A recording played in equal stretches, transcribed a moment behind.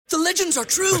The legends are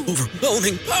true.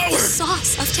 Overwhelming power!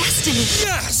 Sauce of destiny.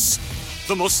 Yes!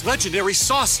 The most legendary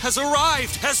sauce has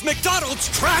arrived as McDonald's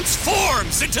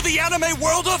transforms into the anime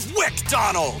world of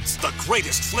WickDonald's. The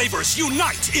greatest flavors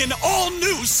unite in all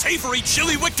new savory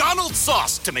chili McDonald's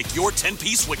sauce to make your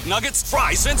 10-piece Wick Nuggets,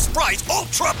 fries, and Sprite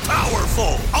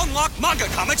ultra-powerful. Unlock manga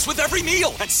comics with every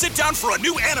meal and sit down for a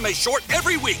new anime short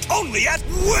every week only at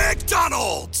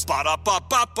WickDonald's.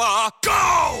 Ba-da-ba-ba-ba,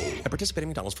 go! At participating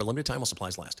McDonald's for a limited time while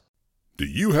supplies last. Do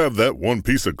you have that one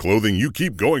piece of clothing you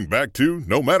keep going back to,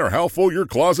 no matter how full your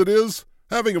closet is?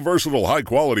 Having a versatile,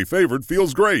 high-quality favorite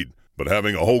feels great, but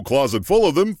having a whole closet full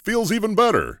of them feels even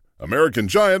better. American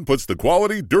Giant puts the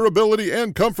quality, durability,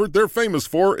 and comfort they're famous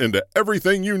for into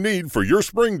everything you need for your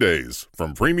spring days.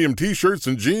 From premium t-shirts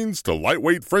and jeans to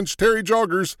lightweight French terry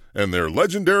joggers and their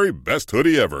legendary best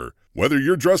hoodie ever. Whether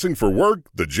you're dressing for work,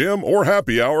 the gym, or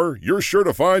happy hour, you're sure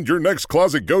to find your next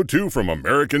closet go-to from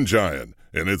American Giant.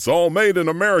 And it's all made in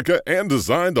America and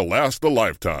designed to last a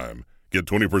lifetime. Get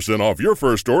 20% off your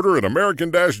first order at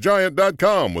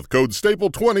American-Giant.com with code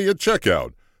STAPLE20 at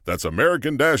checkout. That's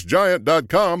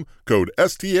American-Giant.com, code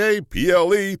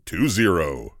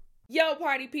STAPLE20. Yo,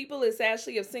 party people, it's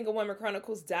Ashley of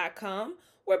SingleWomenChronicles.com,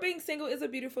 where being single is a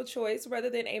beautiful choice rather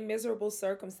than a miserable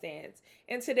circumstance.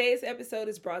 And today's episode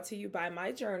is brought to you by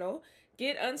my journal,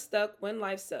 Get Unstuck When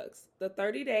Life Sucks, the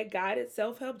 30-day guided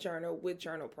self-help journal with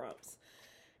journal prompts.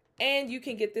 And you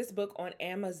can get this book on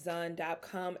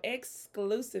Amazon.com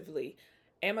exclusively.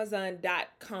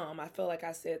 Amazon.com. I feel like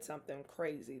I said something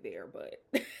crazy there, but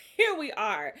here we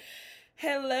are.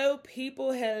 Hello,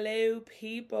 people. Hello,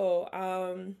 people.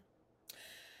 I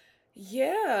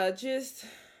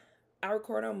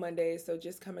record on Mondays, so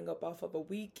just coming up off of a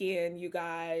weekend, you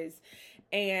guys.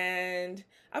 And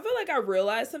I feel like I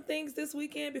realized some things this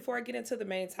weekend before I get into the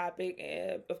main topic.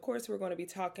 And of course, we're going to be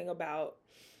talking about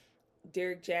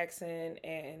Derrick Jaxn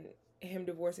and him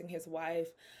divorcing his wife.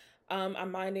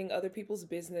 I'm minding other people's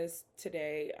business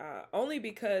today, only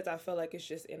because I feel like it's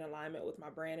just in alignment with my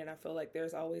brand, and I feel like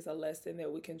there's always a lesson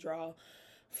that we can draw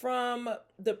from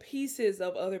the pieces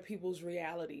of other people's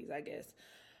realities, I guess.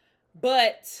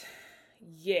 But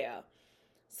yeah,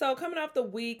 so coming off the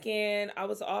weekend, I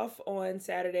was off on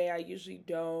Saturday. I'm usually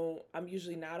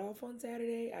not off on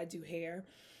Saturday. I do hair.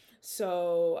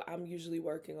 So I'm usually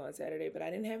working on Saturday, but I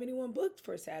didn't have anyone booked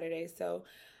for Saturday. So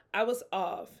I was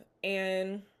off,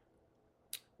 and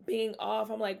being off,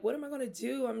 I'm like, what am I going to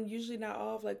do? I'm usually not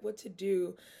off, like what to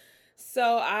do.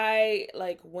 So I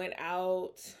went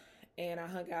out and I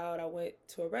hung out. I went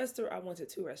to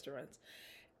two restaurants,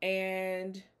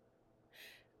 and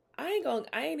I ain't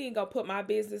even gonna put my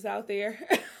business out there.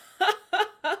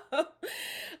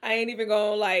 I ain't even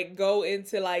gonna go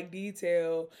into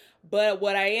detail. But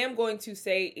what I am going to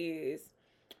say is,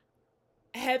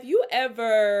 have you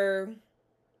ever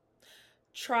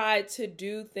tried to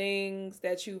do things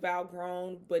that you've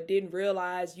outgrown but didn't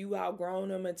realize you outgrown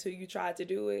them until you tried to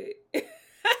do it?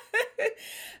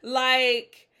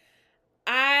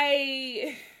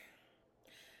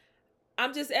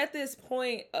 I'm just at this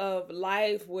point of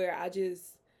life where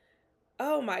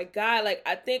oh my God,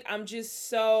 I think I'm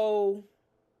so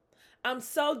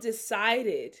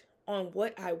decided on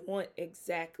what I want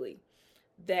exactly,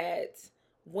 that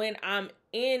when I'm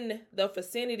in the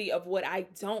vicinity of what I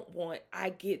don't want,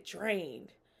 I get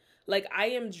drained. I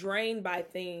am drained by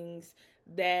things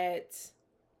that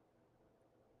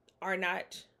are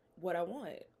not what I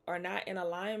want, are not in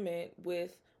alignment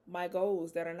with my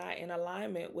goals, that are not in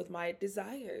alignment with my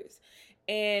desires.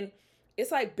 And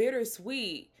it's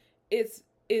bittersweet. It's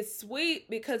sweet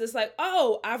because it's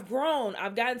oh, I've grown.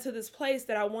 I've gotten to this place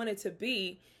that I wanted to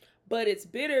be. But it's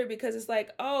bitter because it's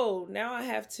oh, now I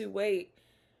have to wait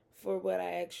for what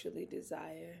I actually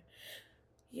desire.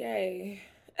 Yay.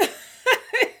 Because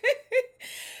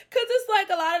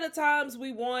it's a lot of the times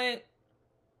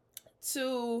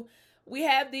we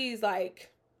have these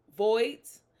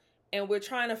voids, and we're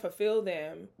trying to fulfill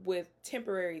them with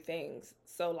temporary things.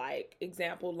 So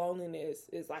example, loneliness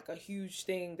is a huge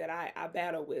thing that I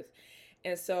battle with.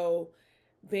 And so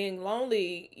being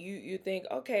lonely, you think,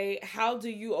 okay, how do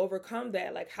you overcome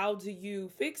that? How do you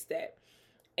fix that?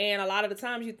 And a lot of the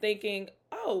times you're thinking,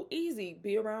 oh, easy,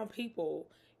 be around people,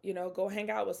 go hang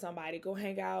out with somebody, go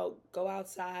hang out, go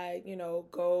outside,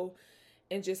 go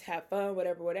and just have fun,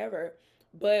 whatever.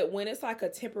 But when it's a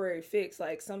temporary fix,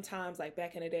 sometimes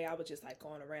back in the day, I would just go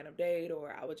on a random date,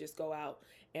 or I would just go out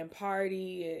and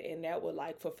party, and that would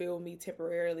fulfill me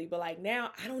temporarily. But now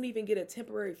I don't even get a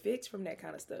temporary fix from that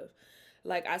kind of stuff.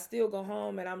 I still go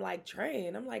home and I'm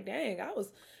drained. I'm dang, I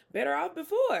was better off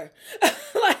before.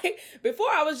 Like, before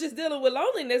I was just dealing with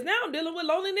loneliness. Now I'm dealing with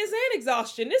loneliness and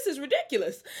exhaustion. This is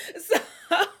ridiculous.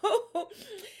 So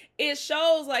it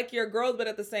shows like your growth, but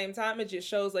at the same time, it just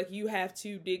shows like you have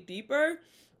to dig deeper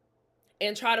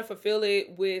and try to fulfill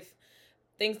it with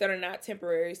things that are not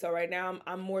temporary. So right now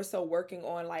I'm more so working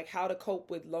on like how to cope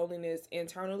with loneliness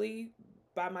internally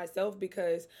by myself,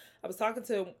 because I was talking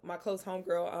to my close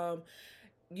homegirl.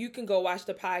 You can go watch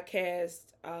the podcast,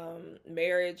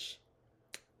 Marriage.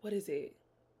 What is it?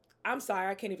 I'm sorry,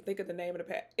 I can't even think of the name of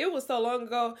the podcast. It was so long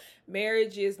ago.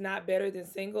 Marriage is not better than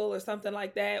single or something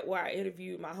like that, where I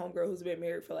interviewed my homegirl who's been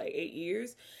married for like 8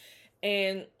 years.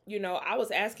 And, you know, I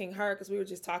was asking her, because we were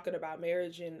just talking about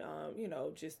marriage and, you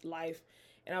know, just life.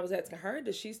 And I was asking her,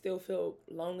 does she still feel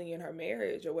lonely in her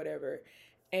marriage or whatever?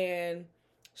 And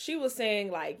she was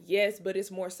saying like, yes, but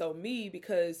it's more so me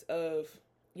because of,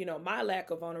 you know, my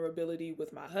lack of vulnerability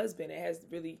with my husband. It has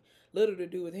really little to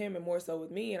do with him and more so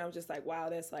with me. And I'm just like, wow,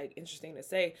 that's like interesting to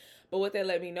say. But what that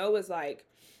let me know is like,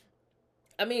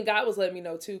 I mean, God was letting me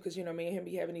know too, because, you know, me and him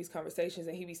be having these conversations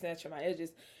and he be snatching my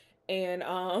edges. And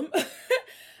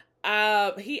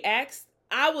he asked,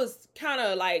 I was kind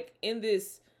of like in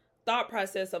this thought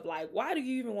process of like, why do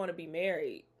you even want to be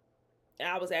married? And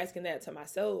I was asking that to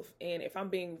myself. And if I'm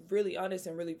being really honest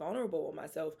and really vulnerable with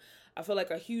myself, I feel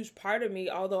like a huge part of me,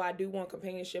 although I do want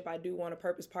companionship, I do want a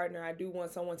purpose partner, I do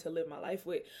want someone to live my life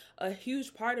with, a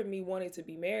huge part of me wanting to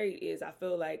be married is I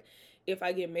feel like if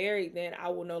I get married, then I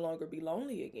will no longer be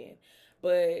lonely again.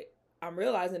 But I'm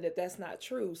realizing that that's not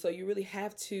true. So you really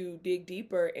have to dig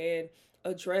deeper and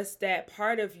address that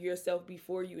part of yourself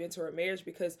before you enter a marriage,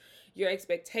 because your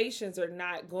expectations are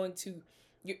not going to,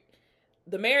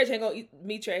 the marriage ain't going to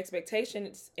meet your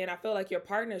expectations. And I feel like your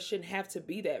partner shouldn't have to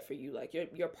be that for you. Like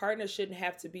your partner shouldn't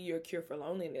have to be your cure for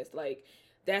loneliness. Like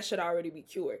that should already be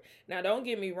cured. Now, don't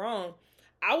get me wrong.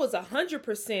 I was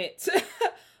 100%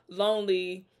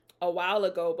 lonely a while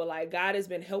ago, but like God has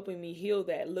been helping me heal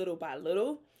that little by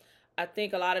little. I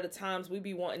think a lot of the times we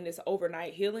be wanting this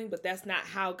overnight healing, but that's not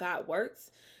how God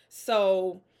works.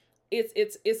 So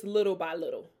it's little by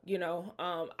little, you know.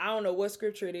 I don't know what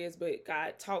scripture it is, but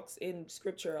God talks in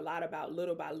scripture a lot about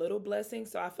little by little blessings.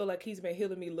 So I feel like he's been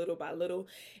healing me little by little.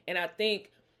 And I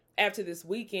think after this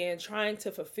weekend, trying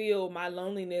to fulfill my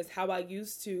loneliness how I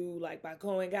used to, like by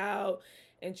going out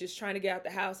and just trying to get out the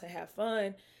house and have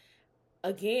fun,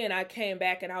 again, I came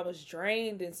back and I was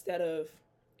drained instead of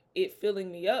it filling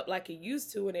me up like it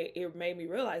used to. And it made me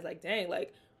realize like, dang,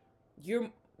 like you're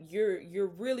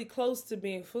really close to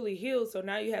being fully healed. So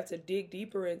now you have to dig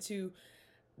deeper into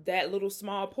that little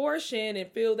small portion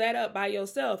and fill that up by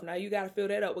yourself. Now you got to fill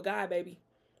that up with God, baby.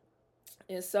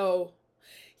 And so,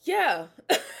 yeah,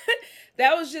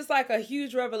 that was just like a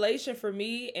huge revelation for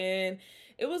me. And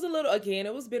it was a little, again,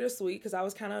 it was bittersweet because I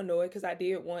was kind of annoyed because I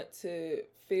did want to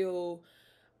feel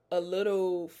a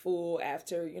little full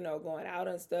after, you know, going out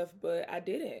and stuff, but I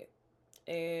didn't.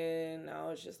 And I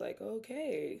was just like,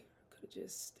 okay, I could have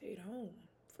just stayed home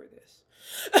for this.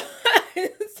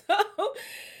 So,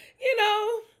 you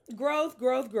know,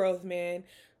 growth, man.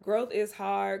 Growth is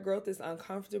hard. Growth is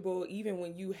uncomfortable. Even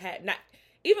when you've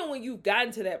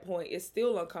gotten to that point, it's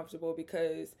still uncomfortable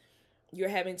because you're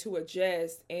having to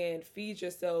adjust and feed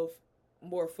yourself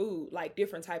more food, like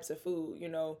different types of food, you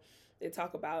know. They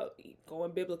talk about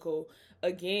going biblical.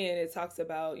 Again, it talks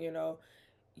about, you know,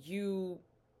 you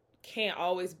can't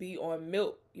always be on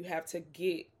milk. You have to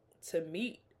get to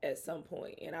meat at some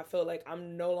point. And I feel like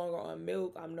I'm no longer on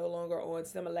milk. I'm no longer on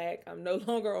Similac. I'm no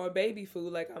longer on baby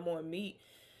food. Like I'm on meat.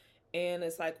 And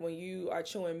it's like when you are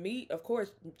chewing meat, of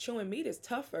course, chewing meat is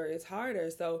tougher. It's harder.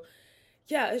 So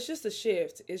yeah, it's just a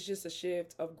shift. It's just a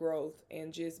shift of growth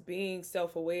and just being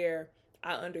self-aware.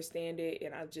 I understand it,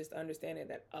 and I just understand it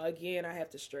that, again, I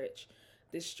have to stretch.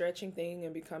 This stretching thing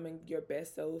and becoming your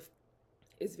best self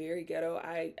is very ghetto.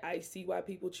 I see why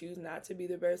people choose not to be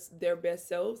their best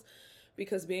selves,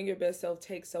 because being your best self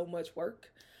takes so much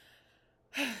work.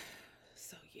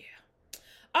 So, yeah.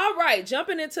 All right,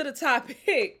 jumping into the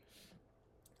topic.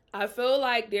 I feel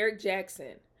like Derrick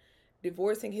Jaxn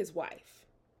divorcing his wife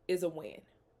is a win.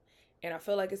 And I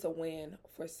feel like it's a win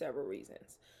for several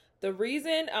reasons. The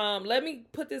reason, let me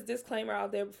put this disclaimer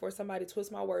out there before somebody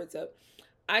twists my words up.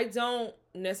 I don't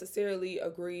necessarily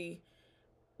agree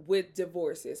with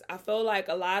divorces. I feel like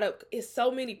it's so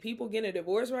many people getting a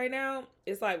divorce right now.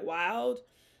 It's like wild.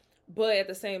 But at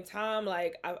the same time,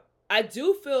 like I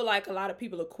do feel like a lot of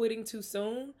people are quitting too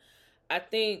soon. I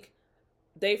think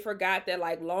they forgot that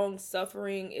like long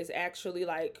suffering is actually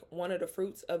like one of the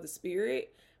fruits of the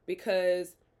spirit,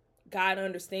 because God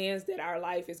understands that our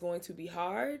life is going to be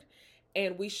hard,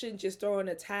 And we shouldn't just throw in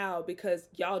a towel, because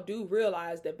y'all do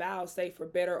realize that vows say for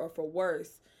better or for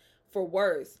worse. For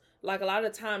worse. Like, a lot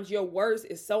of times your worst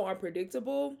is so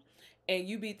unpredictable, and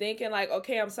you be thinking like,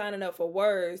 okay, I'm signing up for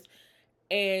worse.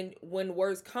 And when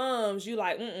worse comes, you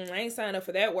like, I ain't signing up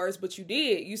for that worse, but you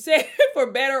did. You said for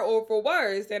better or for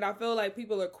worse. And I feel like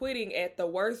people are quitting at the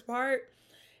worst part,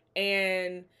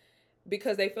 and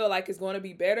because they feel like it's going to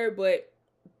be better. But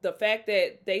the fact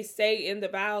that they say in the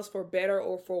vows for better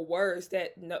or for worse,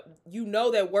 that you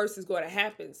know that worse is going to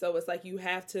happen. So it's like you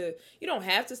don't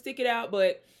have to stick it out.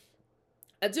 But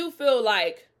I do feel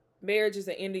like marriages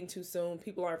are ending too soon.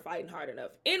 People aren't fighting hard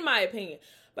enough, in my opinion.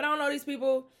 But I don't know these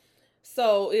people.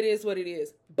 So it is what it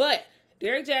is. But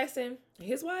Derrick Jaxn,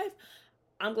 his wife,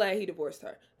 I'm glad he divorced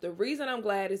her. The reason I'm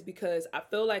glad is because I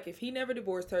feel like if he never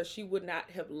divorced her, she would not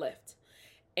have left.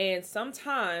 And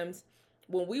sometimes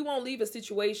when we won't leave a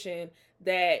situation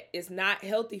that is not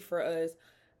healthy for us,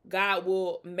 God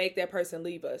will make that person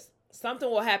leave us. Something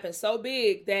will happen so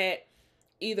big that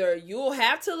either you'll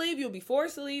have to leave, you'll be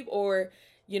forced to leave, or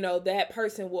that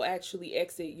person will actually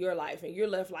exit your life, and you're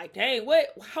left like, dang, what?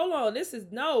 Hold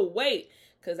on, wait.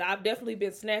 Because I've definitely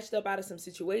been snatched up out of some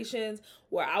situations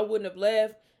where I wouldn't have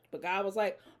left, but God was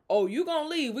like, oh, you gonna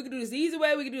leave. We can do this the easy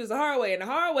way, we can do this the hard way. And the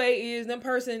hard way is them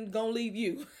person gonna leave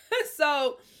you.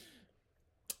 So,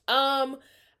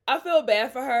 I feel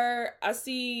bad for her. I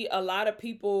see a lot of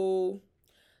people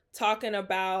talking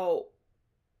about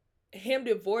him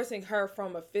divorcing her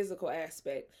from a physical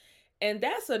aspect. And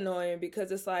that's annoying,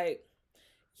 because it's like,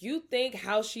 you think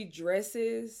how she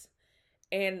dresses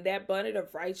and that bonnet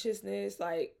of righteousness,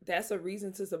 like, that's a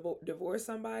reason to divorce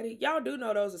somebody? Y'all do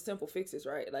know those are simple fixes,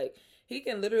 right? Like, he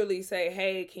can literally say,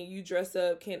 hey, can you dress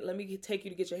up? Let me take you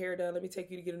to get your hair done. Let me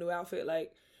take you to get a new outfit.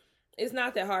 Like, it's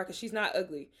not that hard, because she's not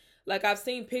ugly. Like, I've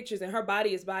seen pictures and her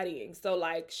body is bodying. So,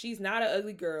 like, she's not an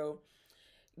ugly girl.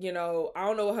 I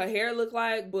don't know what her hair look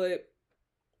like, but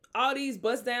all these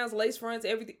bust downs, lace fronts,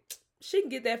 everything, she can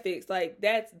get that fixed. Like,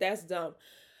 that's dumb.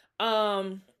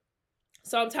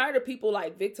 So I'm tired of people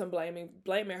like victim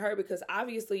blaming her, because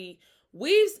obviously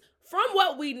from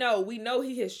what we know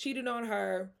he has cheated on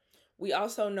her. We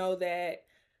also know that,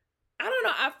 I don't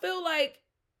know, I feel like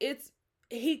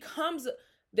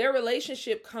their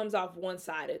relationship comes off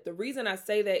one-sided. The reason I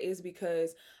say that is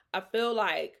because I feel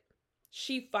like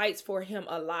she fights for him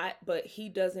a lot, but he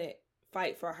doesn't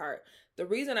fight for her. The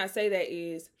reason I say that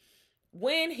is,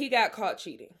 when he got caught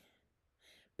cheating,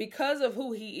 because of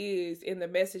who he is and the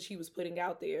message he was putting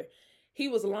out there, he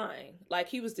was lying. Like,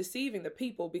 he was deceiving the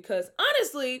people, because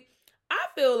honestly, I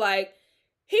feel like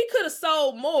he could have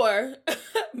sold more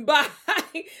by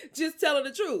just telling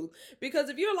the truth. Because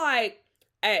if you're like,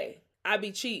 hey, I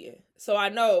be cheating, so I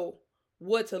know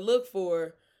what to look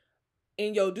for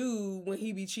in your dude when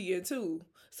he be cheating too.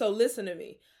 So listen to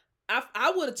me.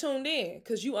 I would have tuned in,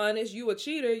 because you honest, you a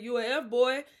cheater, you a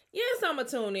F-boy. Yes, I'm going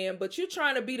to tune in, but you're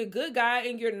trying to be the good guy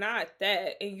and you're not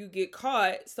that, and you get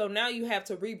caught. So now you have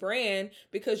to rebrand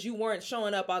because you weren't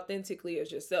showing up authentically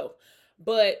as yourself.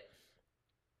 But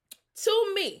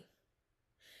to me,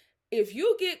 if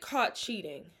you get caught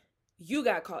cheating, you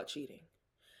got caught cheating.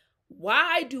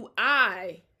 Why do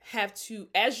I have to,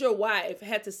 as your wife,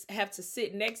 have to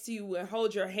sit next to you and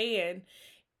hold your hand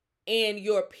in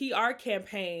your PR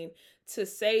campaign to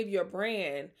save your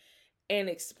brand and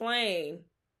explain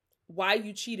why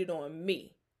you cheated on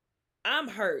me? I'm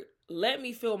hurt. Let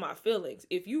me feel my feelings.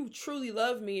 If you truly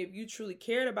love me, if you truly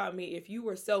cared about me, if you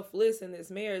were selfless in this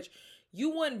marriage, you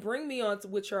wouldn't bring me on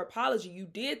with your apology. You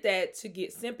did that to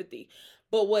get sympathy.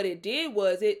 But what it did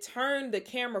was it turned the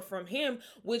camera from him,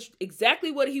 which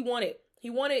exactly what he wanted. He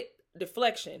wanted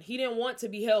deflection. He didn't want to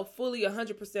be held fully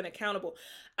 100% accountable.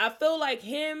 I feel like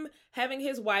him having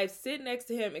his wife sit next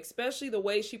to him, especially the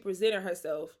way she presented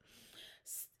herself,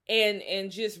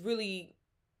 and just really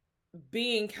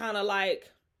being kind of like,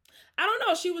 I don't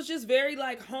know, she was just very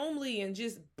like homely and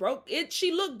just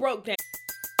she looked broke down.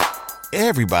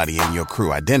 Everybody in your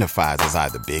crew identifies as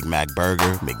either Big Mac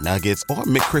Burger, McNuggets, or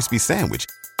McCrispy Sandwich.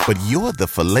 But you're the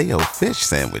Filet-O-Fish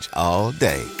Sandwich all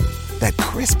day. That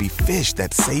crispy fish,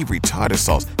 that savory tartar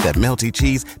sauce, that melty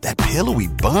cheese, that pillowy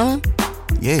bun.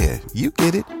 Yeah, you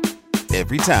get it.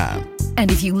 Every time.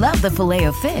 And if you love the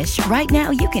Filet-O-Fish, right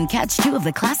now you can catch two of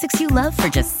the classics you love for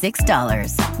just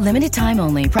 $6. Limited time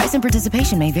only. Price and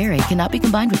participation may vary. Cannot be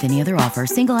combined with any other offer.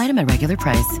 Single item at regular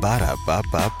price.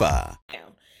 Ba-da-ba-ba-ba.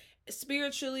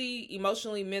 Spiritually,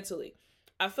 emotionally, mentally.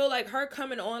 I feel like her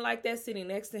coming on like that, sitting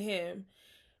next to him,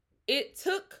 it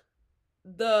took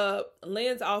the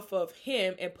lens off of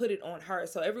him and put it on her.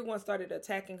 So everyone started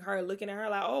attacking her, looking at her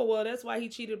like, oh, well, that's why he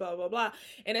cheated, blah, blah, blah.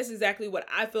 And that's exactly what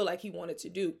I feel like he wanted to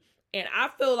do. And I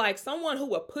feel like someone who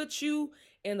would put you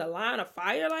in the line of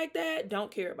fire like that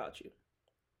don't care about you.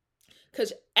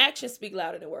 Because actions speak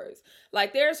louder than words.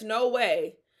 Like, there's no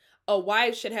way a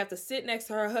wife should have to sit next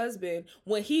to her husband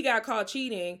when he got caught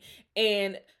cheating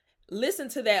and listen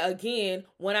to that again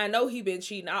when I know he been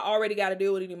cheating. I already got to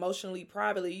deal with it emotionally,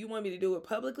 privately. You want me to do it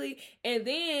publicly? And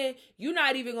then you're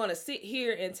not even going to sit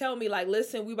here and tell me, like,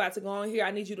 listen, we about to go on here.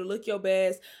 I need you to look your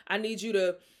best. I need you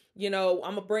to, I'm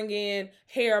going to bring in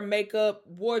hair, makeup,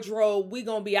 wardrobe. We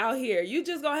going to be out here. You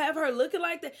just going to have her looking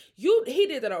like that? He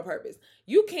did that on purpose.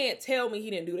 You can't tell me he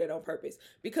didn't do that on purpose,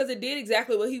 because it did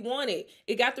exactly what he wanted.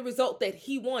 It got the result that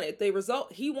he wanted. The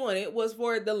result he wanted was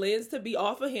for the lens to be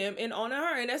off of him and on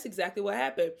her. And that's exactly what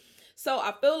happened. So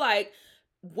I feel like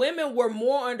women were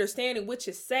more understanding, which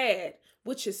is sad,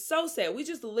 which is so sad. We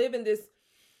just live in this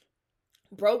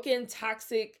broken,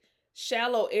 toxic,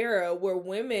 shallow era where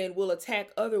women will attack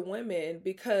other women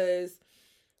because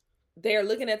they're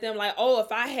looking at them like, oh,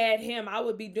 if I had him, I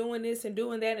would be doing this and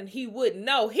doing that, and he wouldn't.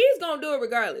 No, he's going to do it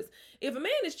regardless. If a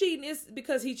man is cheating, it's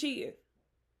because he cheating.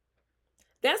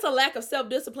 That's a lack of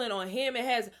self-discipline on him. It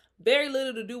has very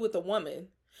little to do with the woman.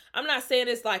 I'm not saying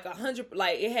it's like 100,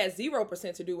 like it has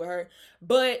 0% to do with her,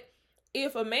 but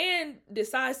if a man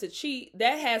decides to cheat,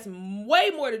 that has way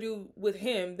more to do with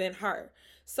him than her.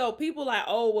 So people like,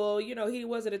 oh, well, he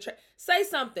wasn't attracted. Say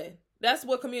something. That's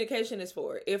what communication is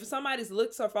for. If somebody's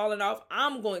looks are falling off,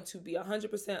 I'm going to be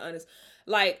 100% honest.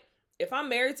 Like, if I'm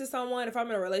married to someone, if I'm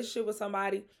in a relationship with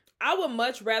somebody, I would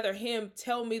much rather him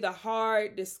tell me the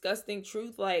hard, disgusting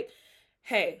truth. Like,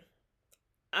 hey,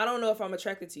 I don't know if I'm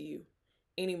attracted to you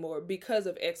anymore because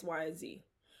of X, Y, and Z.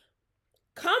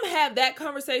 Come have that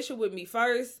conversation with me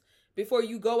first before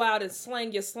you go out and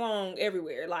slang your slong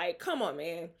everywhere. Like, come on,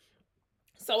 man.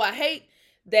 So I hate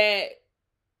that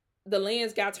the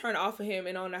lens got turned off of him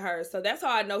and onto her. So that's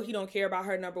how I know he don't care about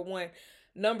her, number one.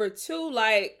 Number two,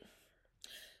 like,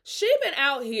 she been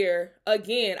out here,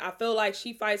 again, I feel like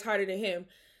she fights harder than him.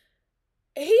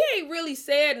 He ain't really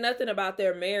said nothing about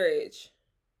their marriage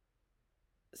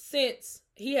since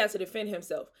he has to defend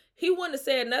himself. He wouldn't have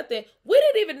said nothing. We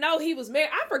didn't even know he was married.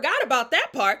 I forgot about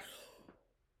that part.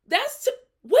 We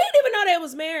didn't even know they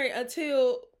was married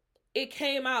until it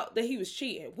came out that he was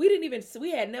cheating.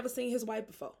 We had never seen his wife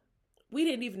before. We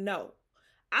didn't even know.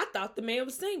 I thought the man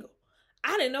was single.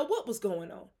 I didn't know what was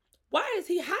going on. Why is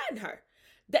he hiding her?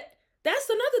 That's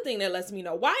another thing that lets me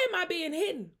know. Why am I being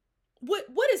hidden?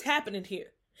 What is happening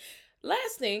here?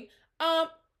 Last thing,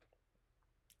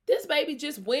 this baby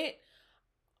just went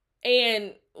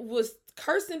and was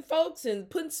cursing folks and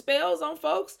putting spells on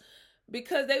folks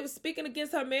because they was speaking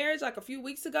against her marriage like a few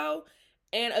weeks ago.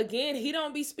 And again, he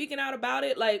don't be speaking out about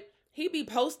it. Like, he be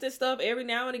posting stuff every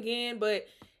now and again, but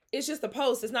it's just a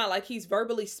post. It's not like he's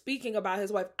verbally speaking about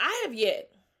his wife. I have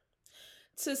yet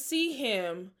to see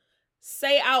him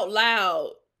say out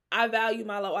loud, I value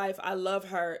my wife, I love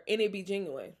her, and it be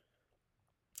genuine.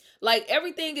 Like,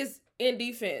 everything is in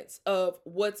defense of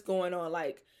what's going on.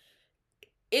 Like,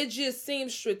 it just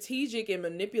seems strategic and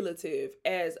manipulative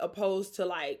as opposed to,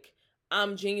 like,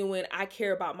 I'm genuine, I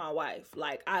care about my wife.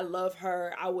 Like, I love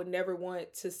her. I would never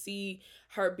want to see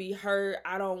her be hurt.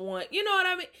 I don't want, you know what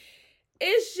I mean?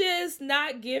 It's just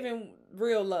not giving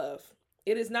real love.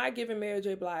 It is not giving Mary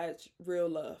J. Blige real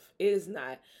love. It is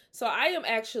not. So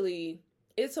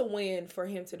it's a win for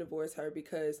him to divorce her,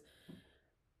 because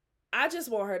I just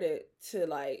want her to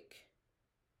like,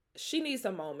 she needs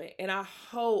a moment, and I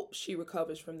hope she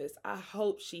recovers from this. I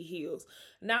hope she heals.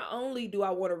 Not only do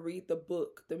I want to read the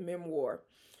book, the memoir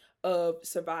of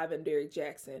surviving Derrick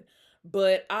Jaxn,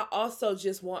 but I also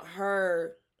just want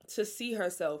her to see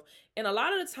herself. And a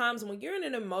lot of the times when you're in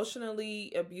an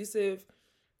emotionally abusive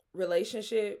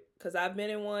relationship, because I've been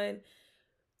in one,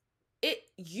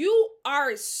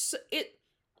 you're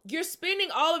spending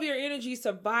all of your energy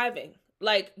surviving.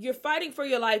 Like, you're fighting for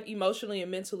your life emotionally and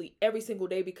mentally every single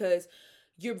day because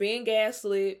you're being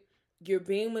gaslit, you're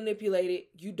being manipulated,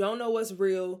 you don't know what's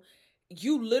real.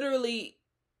 It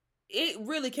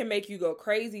really can make you go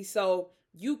crazy. So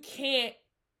you can't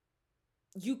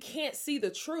see the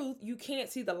truth. You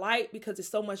can't see the light because there's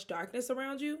so much darkness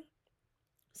around you.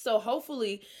 So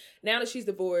hopefully now that she's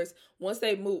divorced, once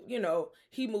they move,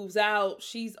 he moves out,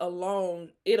 she's alone,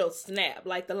 it'll snap.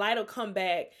 Like, the light will come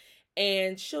back.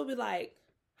 And she'll be like,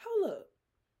 hold up,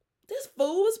 this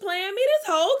fool was playing me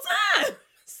this whole time.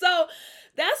 So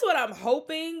that's what I'm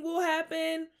hoping will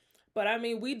happen. But I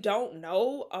mean, we don't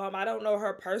know. I don't know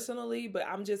her personally, but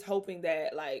I'm just hoping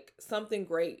that, like, something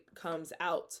great comes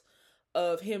out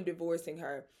of him divorcing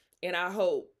her. And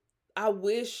I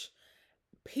wish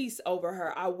peace over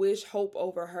her. I wish hope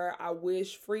over her. I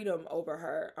wish freedom over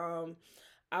her.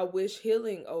 I wish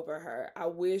healing over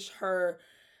her.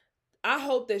 I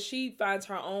hope that she finds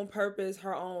her own purpose,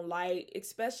 her own light,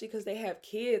 especially because they have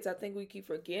kids. I think we keep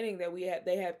forgetting that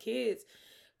they have kids,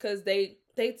 because they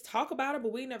talk about it,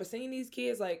 but we never seen these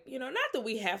kids. Like, not that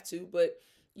we have to, but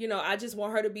I just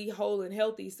want her to be whole and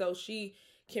healthy so she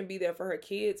can be there for her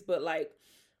kids. But like,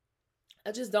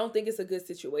 I just don't think it's a good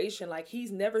situation. Like,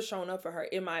 he's never shown up for her,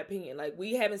 in my opinion. Like,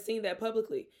 we haven't seen that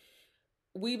publicly.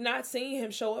 We've not seen him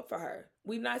show up for her.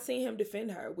 We've not seen him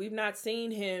defend her. We've not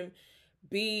seen him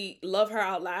love her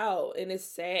out loud, and it's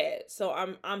sad. So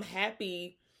I'm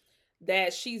happy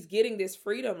that she's getting this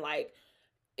freedom. Like,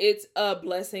 it's a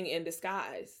blessing in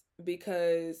disguise,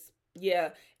 because yeah.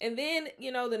 And then,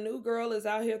 the new girl is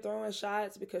out here throwing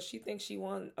shots because she thinks she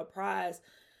won a prize.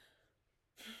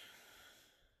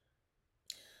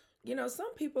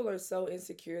 Some people are so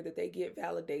insecure that they get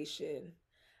validation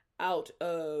out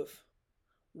of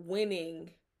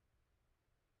winning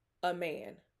a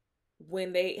man,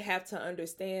 when they have to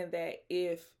understand that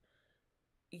if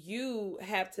you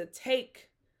have to take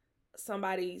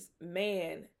somebody's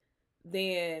man,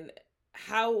 then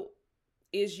how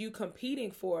is you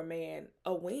competing for a man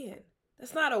a win?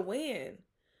 That's not a win.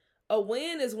 A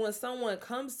win is when someone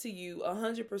comes to you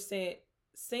 100%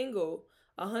 single,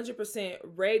 100%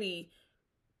 ready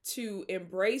to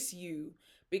embrace you.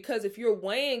 Because if you're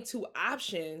weighing two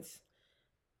options,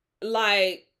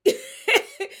 like,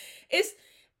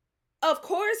 of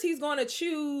course he's going to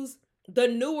choose the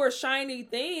newer shiny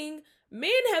thing.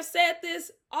 Men have said this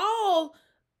all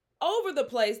over the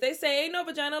place. They say ain't no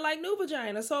vagina like new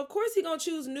vagina. So of course he going to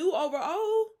choose new over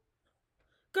old.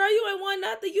 Girl, you ain't won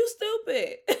nothing. You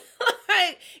stupid.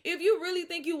 Like, if you really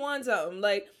think you won something,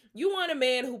 like, you want a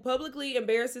man who publicly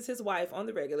embarrasses his wife on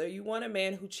the regular. You want a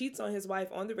man who cheats on his wife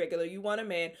on the regular. You want a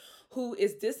man who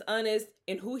is dishonest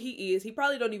in who he is. He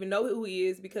probably don't even know who he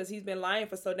is because he's been lying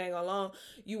for so dang long.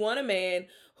 You want a man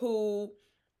who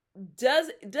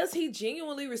does he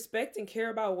genuinely respect and care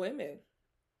about women?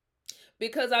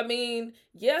 Because, I mean,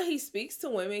 yeah, he speaks to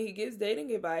women. He gives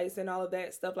dating advice and all of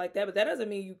that stuff like that. But that doesn't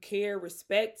mean you care,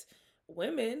 respect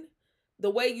women. The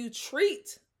way you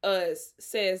treat us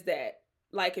says that.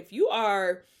 Like, if you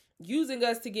are using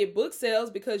us to get book sales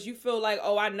because you feel like,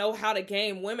 oh, I know how to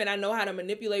game women, I know how to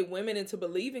manipulate women into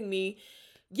believing me.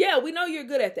 Yeah, we know you're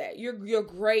good at that. You're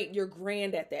great. You're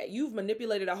grand at that. You've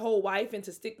manipulated a whole wife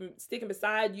into sticking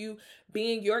beside you,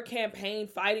 being your campaign,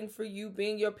 fighting for you,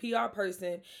 being your PR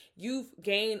person. You've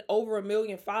gained over 1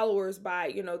 million followers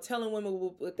by, telling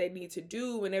women what they need to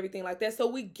do and everything like that. So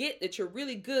we get that you're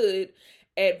really good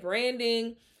at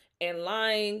branding and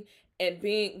lying and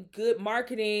being good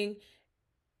marketing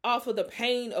off of the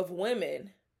pain of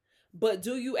women. But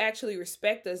do you actually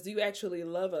respect us? Do you actually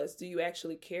love us? Do you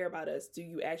actually care about us? Do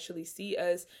you actually see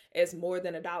us as more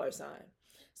than a dollar sign?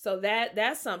 So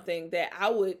that's something that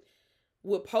I would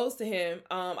pose to him.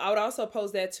 I would also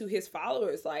pose that to his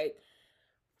followers. Like,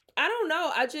 I don't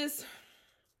know.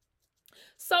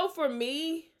 So for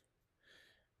me,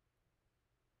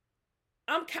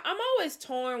 I'm always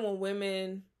torn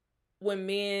when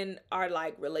men are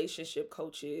like relationship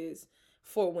coaches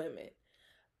for women.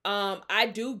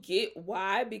 I do get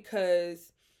why,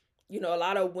 because, a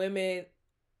lot of men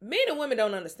and women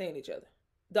don't understand each other.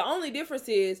 The only difference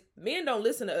is men don't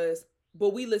listen to us,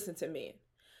 but we listen to men.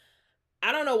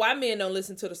 I don't know why men don't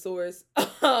listen to the source.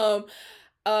 Who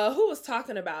was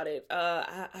talking about it?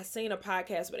 I seen a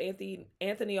podcast with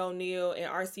Anthony O'Neill and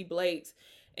R.C. Blakes,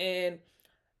 and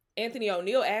Anthony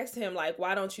O'Neill asked him, like,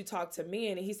 why don't you talk to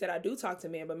men? And he said, I do talk to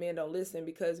men, but men don't listen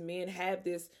because men have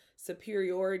this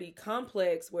superiority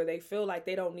complex where they feel like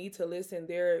they don't need to listen.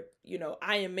 They're,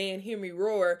 I am man, hear me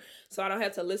roar. So I don't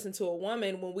have to listen to a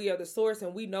woman when we are the source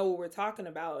and we know what we're talking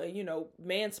about. And,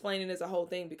 mansplaining is a whole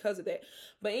thing because of that.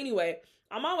 But anyway,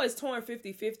 I'm always torn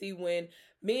 50-50 when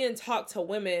men talk to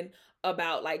women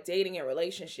about like dating and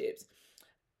relationships.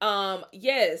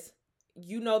 Yes,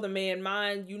 the man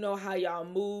mind, how y'all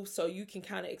move, so you can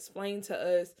kind of explain to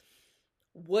us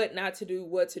what not to do,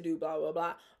 what to do, blah, blah,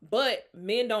 blah. But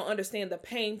men don't understand the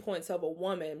pain points of a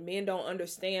woman. Men don't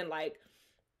understand like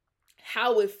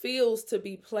how it feels to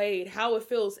be played, how it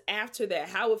feels after that,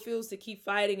 how it feels to keep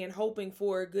fighting and hoping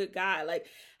for a good guy, like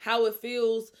how it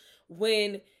feels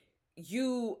when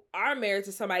you are married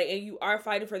to somebody and you are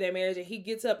fighting for their marriage and he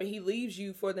gets up and he leaves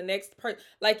you for the next person.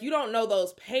 Like, you don't know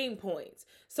those pain points.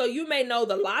 So you may know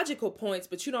the logical points,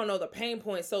 but you don't know the pain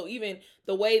points. So even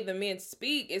the way the men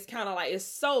speak is kind of like, it's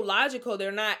so logical.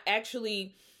 They're not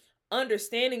actually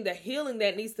understanding the healing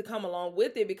that needs to come along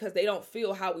with it, because they don't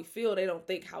feel how we feel. They don't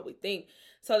think how we think.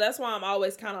 So that's why I'm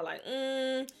always kind of like,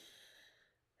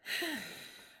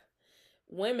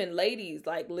 women, ladies,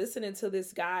 like, listening to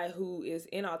this guy who is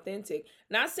inauthentic.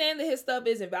 Not saying that his stuff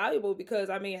isn't valuable, because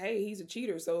I mean, hey, he's a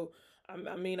cheater. So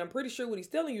I'm pretty sure what he's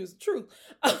telling you is the truth.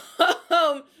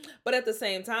 But at the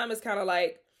same time, it's kind of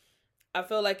like, I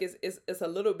feel like it's a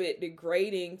little bit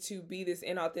degrading to be this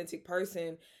inauthentic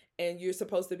person, and you're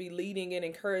supposed to be leading and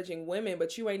encouraging women,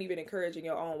 but you ain't even encouraging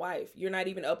your own wife. You're not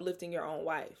even uplifting your own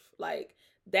wife. Like,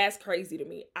 that's crazy to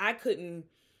me. I couldn't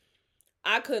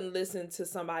listen to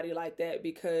somebody like that,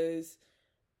 because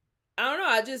I don't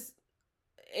know.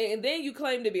 And then you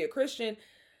claim to be a Christian.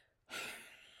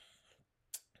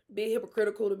 Be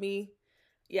hypocritical to me.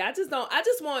 Yeah,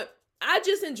 I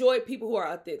just enjoy people who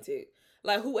are authentic.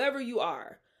 Like, whoever you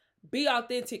are, be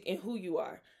authentic in who you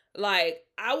are. Like,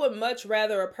 I would much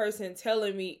rather a person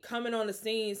coming on the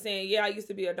scene saying, yeah, I used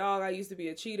to be a dog. I used to be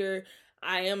a cheater.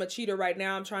 I am a cheater right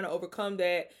now. I'm trying to overcome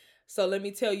that. So let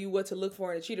me tell you what to look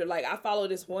for in a cheater. Like, I follow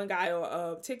this one guy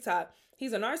on TikTok.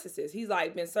 He's a narcissist. He's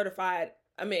like been certified.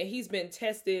 I mean, he's been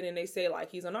tested, and they say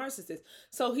like he's a narcissist.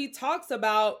 So he talks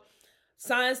about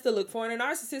signs to look for in a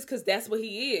narcissist, because that's what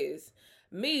he is.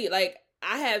 Me, like,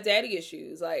 I have daddy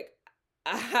issues. Like,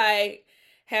 I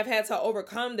have had to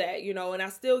overcome that, you know, and I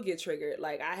still get triggered.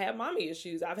 Like, I have mommy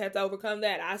issues. I've had to overcome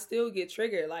that. I still get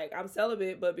triggered. Like, I'm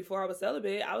celibate, but before I was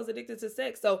celibate, I was addicted to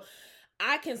sex. So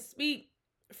I can speak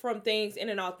from things in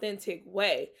an authentic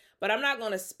way, but I'm not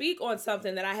going to speak on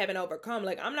something that I haven't overcome.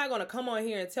 Like, I'm not going to come on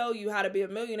here and tell you how to be a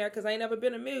millionaire, because I ain't never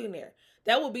been a millionaire.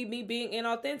 That would be me being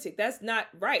inauthentic. That's not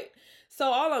right. So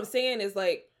all I'm saying is,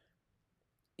 like,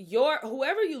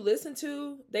 whoever you listen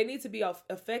to, they need to be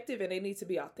effective, and they need to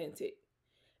be authentic.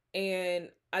 And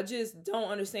I just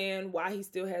don't understand why he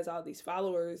still has all these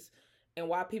followers and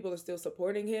why people are still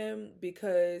supporting him,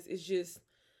 because it's just,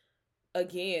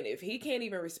 again, if he can't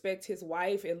even respect his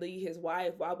wife and lead his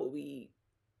wife, why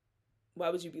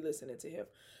would you be listening to him?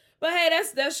 But hey,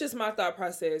 that's just my thought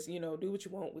process. You know, do what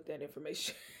you want with that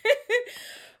information.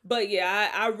 But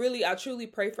yeah, I truly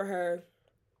pray for her.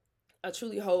 I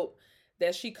truly hope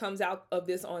that she comes out of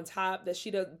this on top, that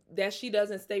she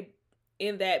doesn't stay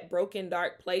in that broken,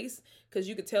 dark place, because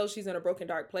you could tell she's in a broken,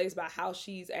 dark place by how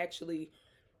she's actually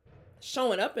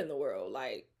showing up in the world.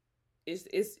 Like,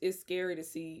 it's scary to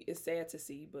see. It's sad to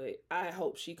see, but I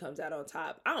hope she comes out on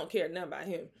top. I don't care nothing about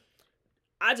him.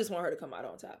 I just want her to come out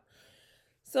on top.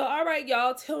 So, all right,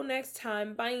 y'all. Till next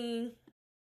time. Bye.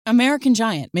 American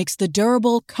Giant makes the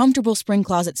durable, comfortable spring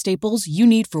closet staples you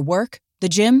need for work, the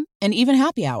gym, and even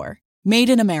happy hour. Made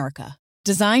in America.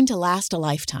 Designed to last a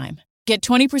lifetime. Get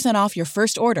 20% off your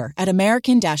first order at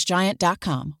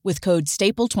american-giant.com with code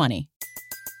STAPLE20.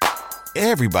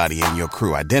 Everybody in your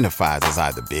crew identifies as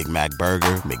either Big Mac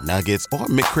Burger, McNuggets, or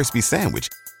McCrispy Sandwich.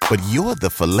 But you're the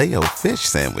Filet-O-Fish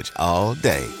Sandwich all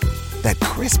day. That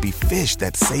crispy fish,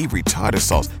 that savory tartar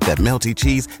sauce, that melty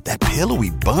cheese, that pillowy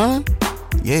bun.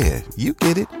 Yeah, you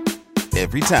get it.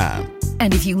 Every time.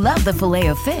 And if you love the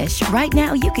Filet-O-Fish, right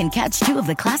now you can catch two of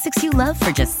the classics you love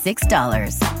for just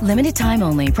 $6. Limited time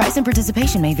only. Price and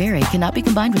participation may vary. Cannot be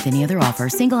combined with any other offer.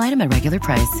 Single item at regular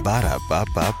price.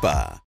 Ba-da-ba-ba-ba.